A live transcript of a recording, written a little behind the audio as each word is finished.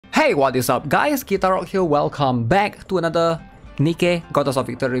Hey, what is up guys? GuitarRock here, welcome back to another Nikke Goddess of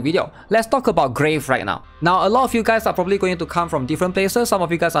Victory video. Let's talk about Grave right now. Now, a lot of you guys are probably going to come from different places. Some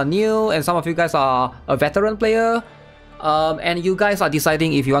of you guys are new and some of you guys are a veteran player. And you guys are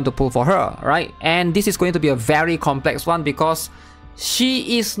deciding if you want to pull for her, right? And this is going to be a very complex one because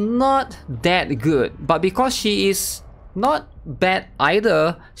she is not that good. But because she is not bad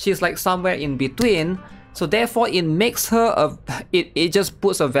either, she's like somewhere in between. So therefore, it makes her it just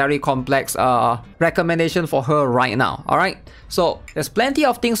puts a very complex recommendation for her right now. All right. So there's plenty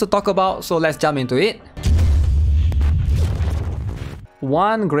of things to talk about. So let's jump into it.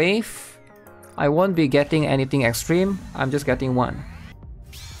 One Grave. I won't be getting anything extreme. I'm just getting one.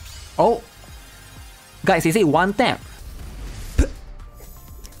 Oh, guys, is it one tap?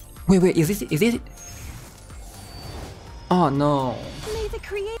 Wait, is it? Oh no.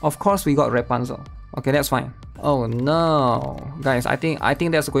 Of course we got Rapunzel. Okay, that's fine. Oh no, guys, I think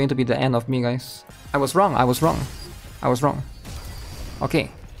that's going to be the end of me, guys. I was wrong. Okay,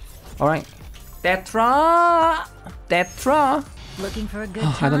 all right. Tetra. Looking for a good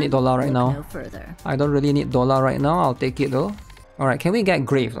I don't need dollar right now. No further. I don't really need dollar right now. I'll take it though. All right, can we get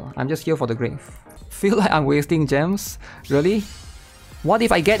Grave though? I'm just here for the Grave. Feel like I'm wasting gems. Really? What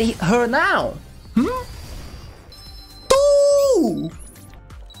if I get her now? Two.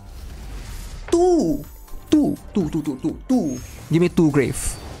 Give me two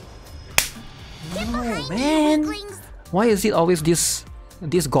Grave. Oh man, why is it always this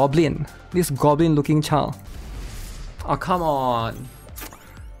goblin looking child? Oh, come on.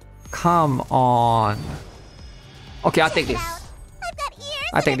 Okay, I'll take this.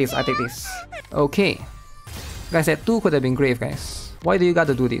 I take this. Okay, guys, that two could have been Grave, guys. Why do you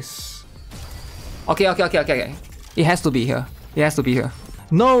gotta do this? Okay. It has to be here.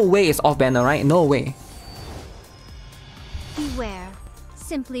 No way it's off banner, right? No way. Beware.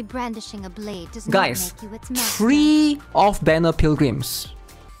 Simply brandishing a blade does guys, not make you its master. 3 off banner pilgrims.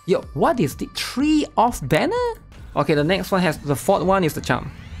 Yo, what is the 3 off banner? Okay, the next one has the 4th one is the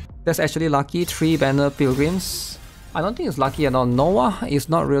charm. That's actually lucky. 3 banner pilgrims. I don't think it's lucky at all. Noah is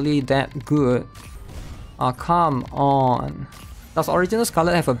not really that good. Come on. Does Original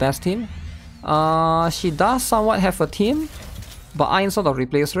Scarlet have a best team? She does somewhat have a team. But I sort of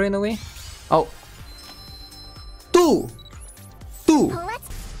replaced her in a way. Oh. Two.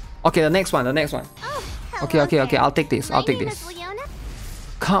 Okay, the next one. Okay, I'll take this.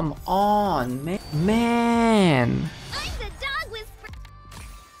 Come on, man.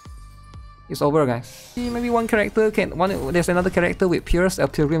 It's over, guys. Maybe one character there's another character with Pierce, a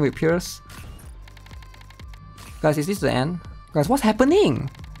pilgrim with Pierce. Guys, is this the end? Guys, what's happening?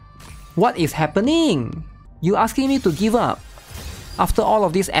 What is happening? You asking me to give up? After all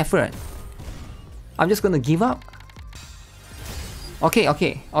of this effort, I'm just gonna give up. Okay.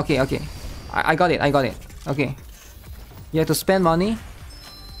 I got it. Okay. You have to spend money?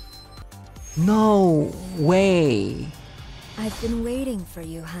 No way. I've been waiting for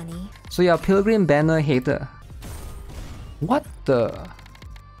you, honey. So you're a pilgrim banner hater. What the?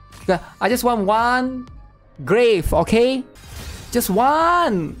 Yeah, I just want one Grave, okay? Just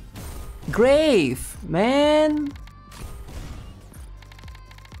one Grave, man.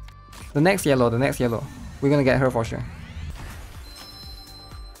 The next yellow. We're gonna get her for sure.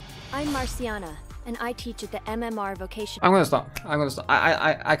 I'm Marciana, and I teach at the MMR vocation. I'm gonna stop.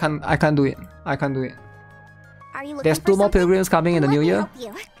 I can't do it. Are you There's 2 more pilgrims coming in the new year,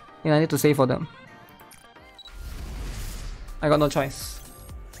 and I need to save for them. I got no choice.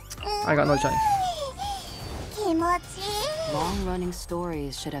 Long-running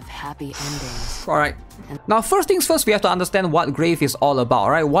stories should have happy endings. Alright. Now, first things first, we have to understand what Grave is all about,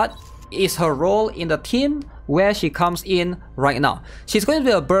 right? What is her role in the team where she comes in right now? She's going to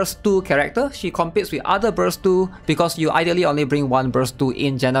be a burst 2 character. She competes with other burst 2 because you ideally only bring one burst 2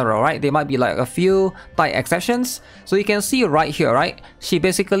 in general, right? There might be like a few tight exceptions. So you can see right here, right? She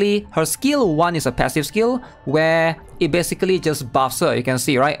basically, her skill 1 is a passive skill where it basically just buffs her. You can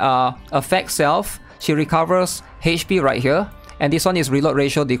see, right? Affect self. She recovers HP right here. And this one is reload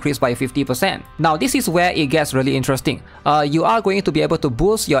ratio decreased by 50%. Now, this is where it gets really interesting. You are going to be able to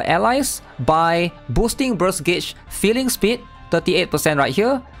boost your allies by boosting burst gauge filling speed, 38% right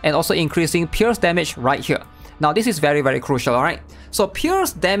here, and also increasing pierce damage right here. Now, this is very, very crucial, alright? So,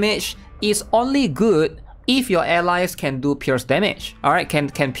 pierce damage is only good if your allies can do pierce damage, alright, can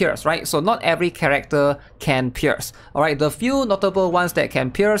pierce, right? So not every character can pierce, alright? The few notable ones that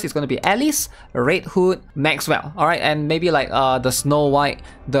can pierce is going to be Alice, Red Hood, Maxwell, alright? And maybe like the Snow White,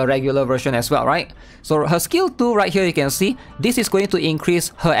 the regular version as well, right? So her skill 2 right here, you can see, this is going to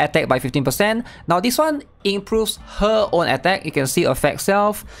increase her attack by 15%. Now this one improves her own attack, you can see affect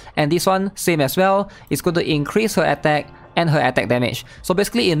self, and this one same as well, it's going to increase her attack and her attack damage. So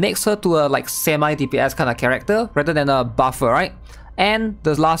basically it makes her to a like semi DPS kind of character rather than a buffer, right? And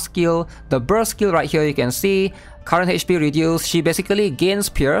the last skill, the burst skill right here, you can see current HP reduced. She basically gains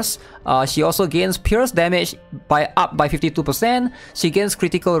pierce. She also gains pierce damage by up by 52%. She gains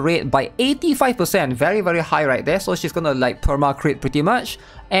critical rate by 85%. Very high right there. So she's gonna like perma crit pretty much.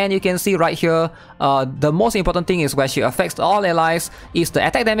 And you can see right here, the most important thing is where she affects all allies is the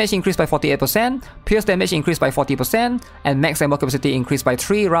attack damage increased by 48%, pierce damage increased by 40%, and max ammo capacity increased by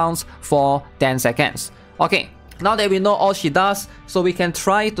 3 rounds for 10 seconds. Okay, now that we know all she does, so we can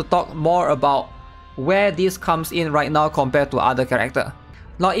try to talk more about where this comes in right now compared to other character.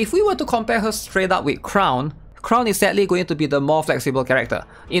 Now if we were to compare her straight up with Crown, Crown is sadly going to be the more flexible character.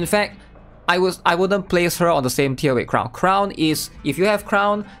 In fact, I wouldn't place her on the same tier with Crown. Crown is, if you have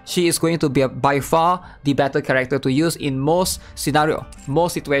Crown, she is going to be by far the better character to use in most scenario,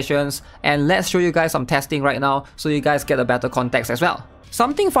 most situations. And let's show you guys some testing right now so you guys get a better context as well.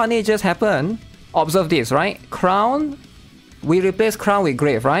 Something funny just happened. Observe this, right? Crown, we replace Crown with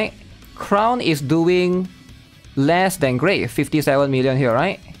Grave, right? Crown is doing less than Grave, 57 million here,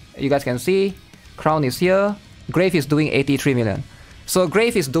 right? You guys can see, Crown is here, Grave is doing 83 million. So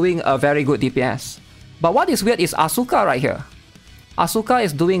Grave is doing a very good DPS. But what is weird is Asuka right here. Asuka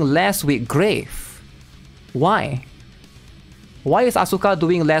is doing less with Grave. Why? Why is Asuka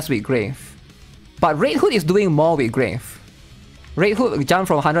doing less with Grave? But Red Hood is doing more with Grave. Red Hood jumped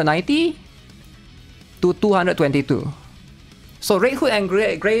from 190 to 222. So Red Hood and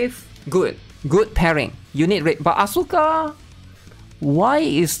Grave, good pairing. You need Red, but Asuka, why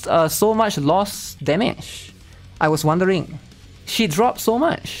is so much loss damage? I was wondering. She dropped so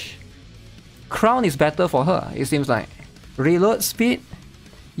much. Crown is better for her, it seems like. Reload speed?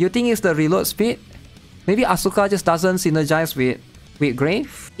 You think it's the reload speed? Maybe Asuka just doesn't synergize with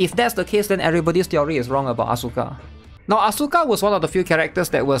Grave? If that's the case, then everybody's theory is wrong about Asuka. Now Asuka was one of the few characters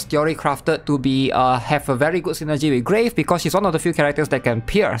that was theory crafted to be have a very good synergy with Grave because she's one of the few characters that can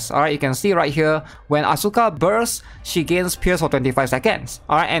pierce. Alright, you can see right here, when Asuka bursts, she gains pierce for 25 seconds.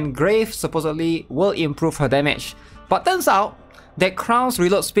 Alright, and Grave supposedly will improve her damage. But turns out that Crown's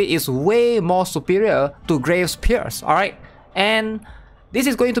reload speed is way more superior to Grave's pierce, alright? And this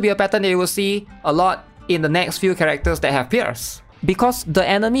is going to be a pattern that you will see a lot in the next few characters that have pierce. Because the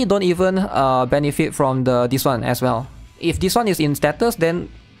enemy don't even benefit from this one as well. If this one is in status, then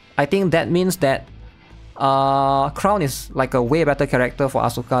I think that means that Crown is like a way better character for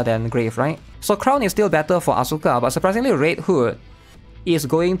Asuka than Grave, right? So Crown is still better for Asuka, but surprisingly Red Hood is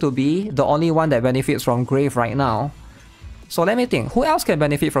going to be the only one that benefits from Grave right now. So let me think, who else can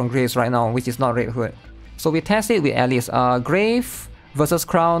benefit from Graves right now, which is not Red Hood? So we test it with Alice. Grave versus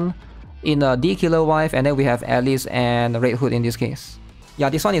Crown in a D Killer Wife, and then we have Alice and Red Hood in this case. Yeah,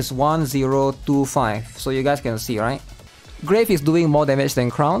 this one is 1025, so you guys can see, right? Grave is doing more damage than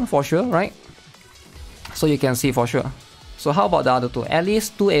Crown, for sure, right? So you can see for sure. So how about the other two? Alice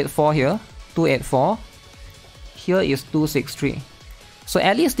 284 here, 284. Here is 263. So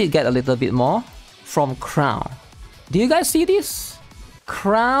Alice did get a little bit more from Crown. Do you guys see this?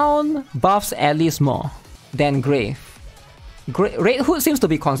 Crown buffs Alice more than Grave. Red Hood seems to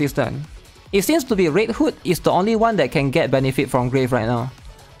be consistent. It seems to be Red Hood is the only one that can get benefit from Grave right now.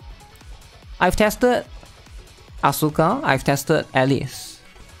 I've tested Asuka, I've tested Alice.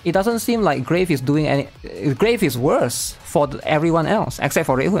 It doesn't seem like Grave is doing any... Grave is worse for everyone else except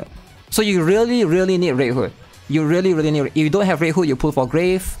for Red Hood. So you really need Red Hood. You really need... If you don't have Red Hood, you pull for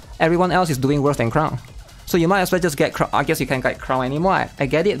Grave. Everyone else is doing worse than Crown. So you might as well just get Crown. I guess you can't get Crown anymore. I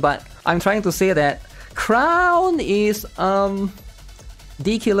get it, but I'm trying to say that Crown is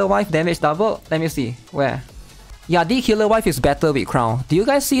D Killer Wife damage double. Let me see where. Yeah, D Killer Wife is better with Crown. Do you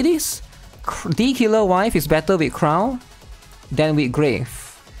guys see this? D Killer Wife is better with Crown than with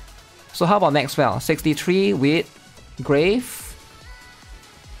Grave. So how about Maxwell? 63 with Grave,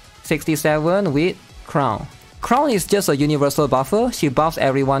 67 with Crown. Crown is just a universal buffer. She buffs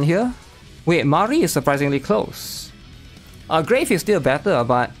everyone here. Wait, Mari is surprisingly close. Grave is still better,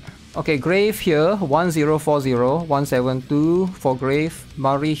 but... Okay, Grave here, 1040, 172 for Grave.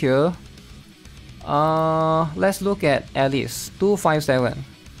 Mari here. Let's look at Alice, 257.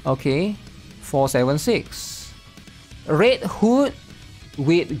 Okay, 476. Red Hood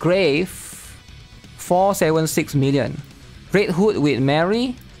with Grave, 476 million. Red Hood with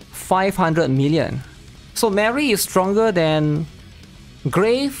Mary, 500 million. So Mary is stronger than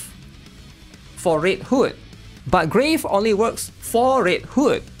Grave for Red Hood. But Grave only works for Red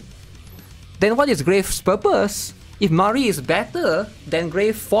Hood. Then what is Grave's purpose if Mari is better than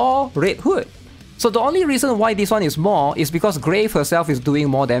Grave for Red Hood? So the only reason why this one is more is because Grave herself is doing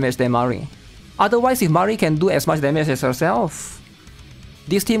more damage than Mari. Otherwise, if Mari can do as much damage as herself,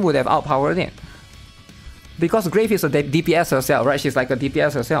 this team would have outpowered it. Because Grave is a DPS herself, right? She's like a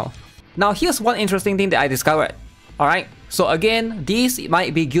DPS herself. Now here's one interesting thing that I discovered. Alright, so again, this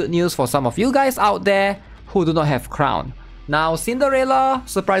might be good news for some of you guys out there who do not have crown. Now Cinderella,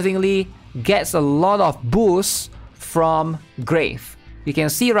 surprisingly, gets a lot of boosts from Grave. You can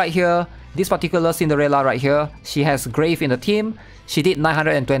see right here, this particular Cinderella right here, she has Grave in the team. She did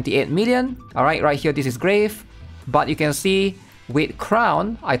 928 million. Alright, right here this is Grave. But you can see with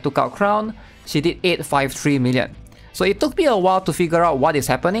Crown, I took out Crown, she did 853 million. So it took me a while to figure out what is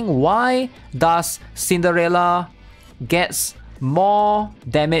happening. Why does Cinderella gets more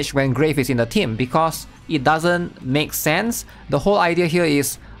damage when Grave is in the team? Because it doesn't make sense. The whole idea here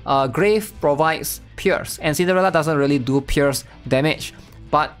is Grave provides pierce and Cinderella doesn't really do pierce damage.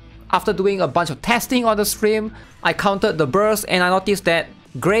 But after doing a bunch of testing on the stream, I counted the burst and I noticed that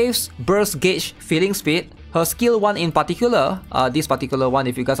Grave's burst gauge feeling speed, her skill 1 in particular, this particular one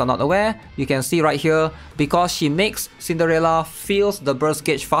if you guys are not aware, you can see right here, because she makes Cinderella feels the burst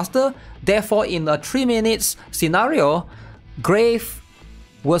gauge faster, therefore in a 3 minutes scenario, Grave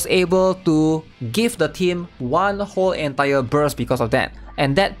was able to give the team one whole entire burst because of that.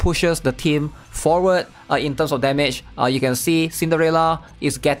 And that pushes the team forward in terms of damage. You can see Cinderella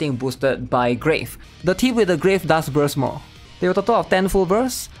is getting boosted by Grave. The team with the Grave does burst more. There were a total of 10 full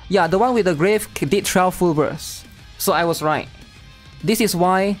bursts. Yeah, the one with the Grave did 12 full bursts. So I was right. This is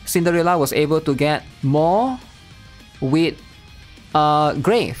why Cinderella was able to get more with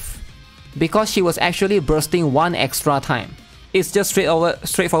Grave. Because she was actually bursting 1 extra time. It's just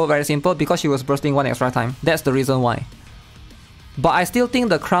straightforward, very simple, because she was bursting 1 extra time. That's the reason why. But I still think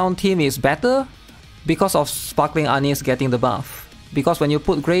the Crown team is better because of Sparkling Anis getting the buff. Because when you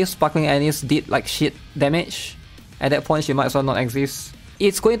put Grave, Sparkling Anis did like shit damage. At that point, she might as well not exist.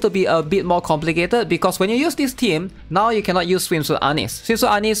 It's going to be a bit more complicated because when you use this team, now you cannot use Swimsuit Anis. Swimsuit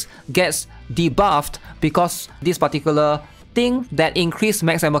Anis gets debuffed because this particular thing that increased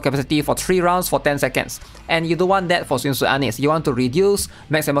max ammo capacity for 3 rounds for 10 seconds. And you don't want that for Swimsuit Anis. You want to reduce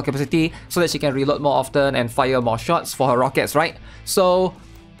max ammo capacity so that she can reload more often and fire more shots for her rockets, right? So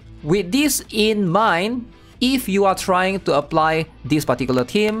with this in mind, if you are trying to apply this particular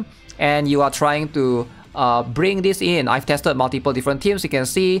team and you are trying to bring this in, I've tested multiple different teams. You can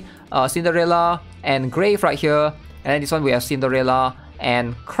see Cinderella and Grave right here. And then this one we have Cinderella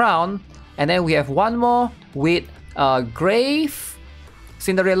and Crown. And then we have one more with Grave,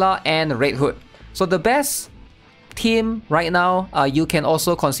 Cinderella, and Red Hood. So the best team right now, you can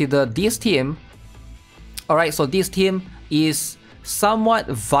also consider this team. Alright, so this team is somewhat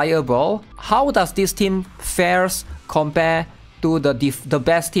viable. How does this team fares compare to the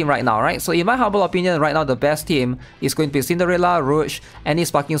best team right now, right? So in my humble opinion, right now the best team is going to be Cinderella, Rouge, Annie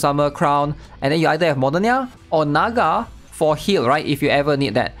Sparking Summer, Crown, and then you either have Modernia or Naga for heal, right? If you ever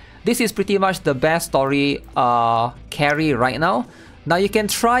need that. This is pretty much the best story carry right now. Now you can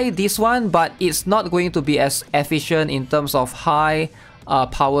try this one, but it's not going to be as efficient in terms of high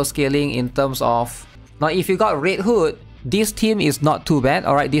power scaling in terms of... Now if you got Red Hood, this team is not too bad,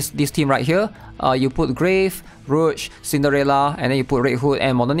 alright? This team right here, you put Grave, Rouge, Cinderella, and then you put Red Hood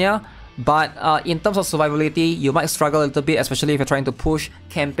and Modernia. But in terms of survivability, you might struggle a little bit, especially if you're trying to push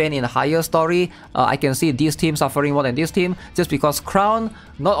campaign in a higher story. I can see this team suffering more than this team, just because Crown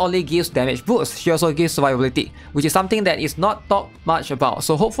not only gives damage boost, she also gives survivability, which is something that is not talked much about.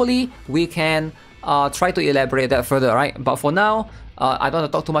 So hopefully we can try to elaborate that further, right? But for now, I don't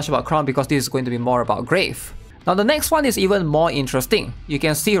want to talk too much about Crown because this is going to be more about Grave. Now the next one is even more interesting. You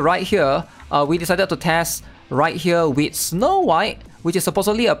can see right here, we decided to test right here with Snow White, which is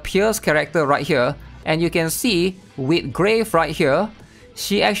supposedly a Pierce character right here. And you can see with Grave right here,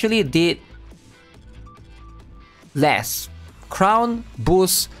 she actually did less. Crown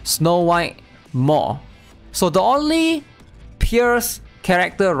boosts Snow White more. So the only Pierce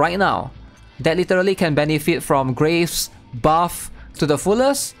character right now that literally can benefit from Grave's buff to the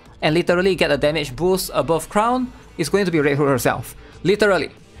fullest and literally get a damage boost above Crown is going to be Red Hood herself.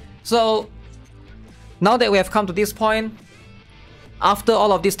 Literally. So now that we have come to this point, after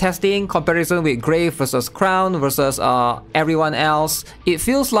all of this testing, comparison with Grave versus Crown versus everyone else, it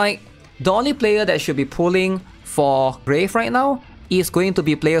feels like the only player that should be pulling for Grave right now is going to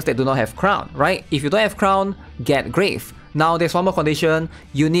be players that do not have crown, right? If you don't have crown, get Grave. Now there's one more condition,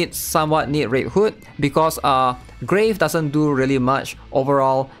 you need Red Hood, because Grave doesn't do really much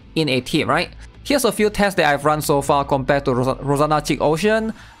overall in a team, right? Here's a few tests that I've run so far compared to Rosanna Chick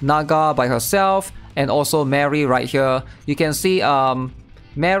Ocean, Naga by herself, and also Mary right here. You can see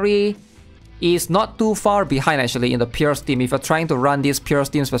Mary is not too far behind actually in the Pierce team if you're trying to run this Pierce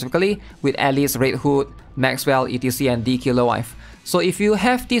team specifically with Alice, Red Hood, Maxwell, etc. and D Killer Wife. So if you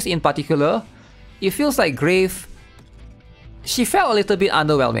have this in particular, it feels like Grave, she felt a little bit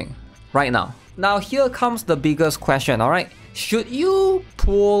underwhelming right now. Now here comes the biggest question, alright? Should you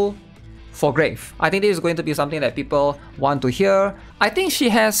pull for Grave? I think this is going to be something that people want to hear. I think she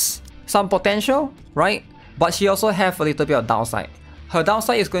has some potential, right? But she also has a little bit of downside. Her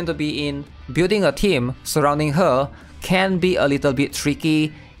downside is going to be in building a team surrounding her can be a little bit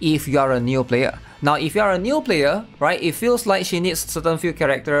tricky if you are a new player. Now if you are a new player, right, it feels like she needs certain few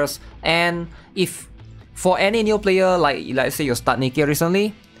characters, and if for any new player, like let's say you start Nikke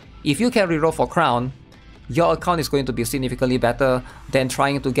recently, if you can reroll for crown, your account is going to be significantly better than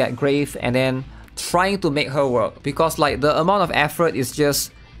trying to get Grave and then trying to make her work, because like the amount of effort is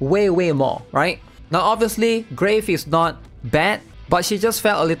just way more, right? Now obviously Grave is not bad, but she just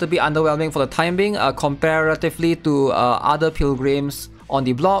felt a little bit underwhelming for the time being comparatively to other pilgrims on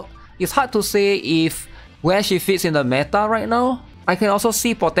the block. It's hard to say if where she fits in the meta right now. I can also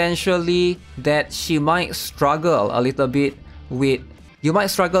see potentially that she might struggle a little bit with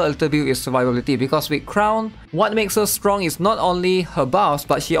survivability, because with crown, what makes her strong is not only her buffs,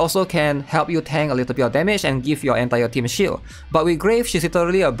 but she also can help you tank a little bit of damage and give your entire team shield. But with Grave, she's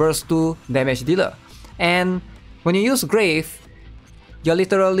literally a burst 2 damage dealer, and when you use Grave, you're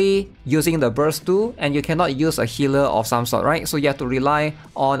literally using the burst 2 and you cannot use a healer of some sort, right? So you have to rely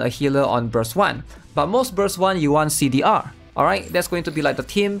on a healer on burst 1. But most burst 1 you want CDR. Alright, that's going to be like the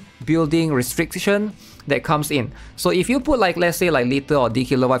team building restriction that comes in. So if you put like, let's say like Lita or D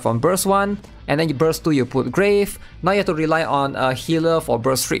Killer Wife on burst 1, and then you burst 2 you put Grave, now you have to rely on a healer for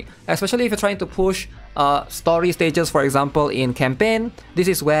burst 3. Especially if you're trying to push story stages, for example in campaign, this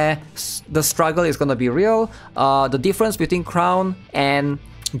is where the struggle is going to be real. The difference between crown and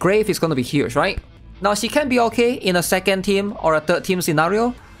Grave is going to be huge, right? Now she can be okay in a second team or a third team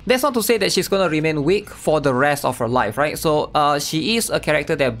scenario. That's not to say that she's gonna remain weak for the rest of her life, right? So she is a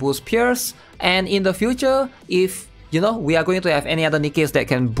character that boosts Pierce, and in the future, if you know we are going to have any other Nikkes that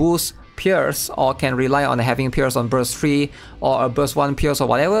can boost Pierce or can rely on having Pierce on burst 3 or a burst 1 Pierce or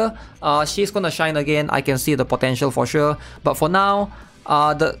whatever, she's gonna shine again. I can see the potential for sure. But for now,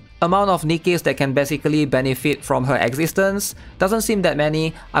 the amount of Nikkes that can basically benefit from her existence doesn't seem that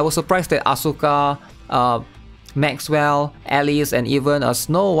many. I was surprised that Asuka, Maxwell, Alice, and even a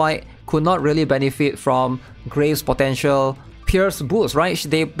Snow White could not really benefit from Grave's potential Pierce boost, right?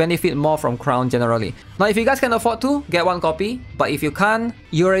 They benefit more from crown generally. Now if you guys can afford to, get one copy, but if you can't,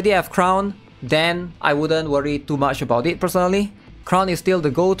 you already have crown, then I wouldn't worry too much about it personally. Crown is still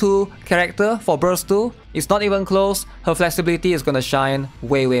the go-to character for burst 2. It's not even close. Her flexibility is gonna shine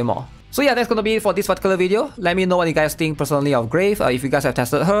way more. So yeah, that's gonna be it for this particular video. Let me know what you guys think personally of Grave, if you guys have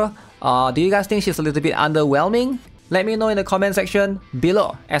tested her. Do you guys think she's a little bit underwhelming? Let me know in the comment section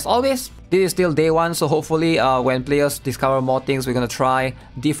below. As always, this is still day 1, so hopefully when players discover more things, we're gonna try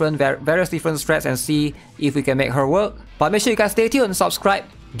various different strats and see if we can make her work. But make sure you guys stay tuned, subscribe,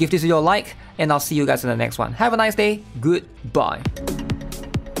 give this video a like, and I'll see you guys in the next one. Have a nice day. Goodbye.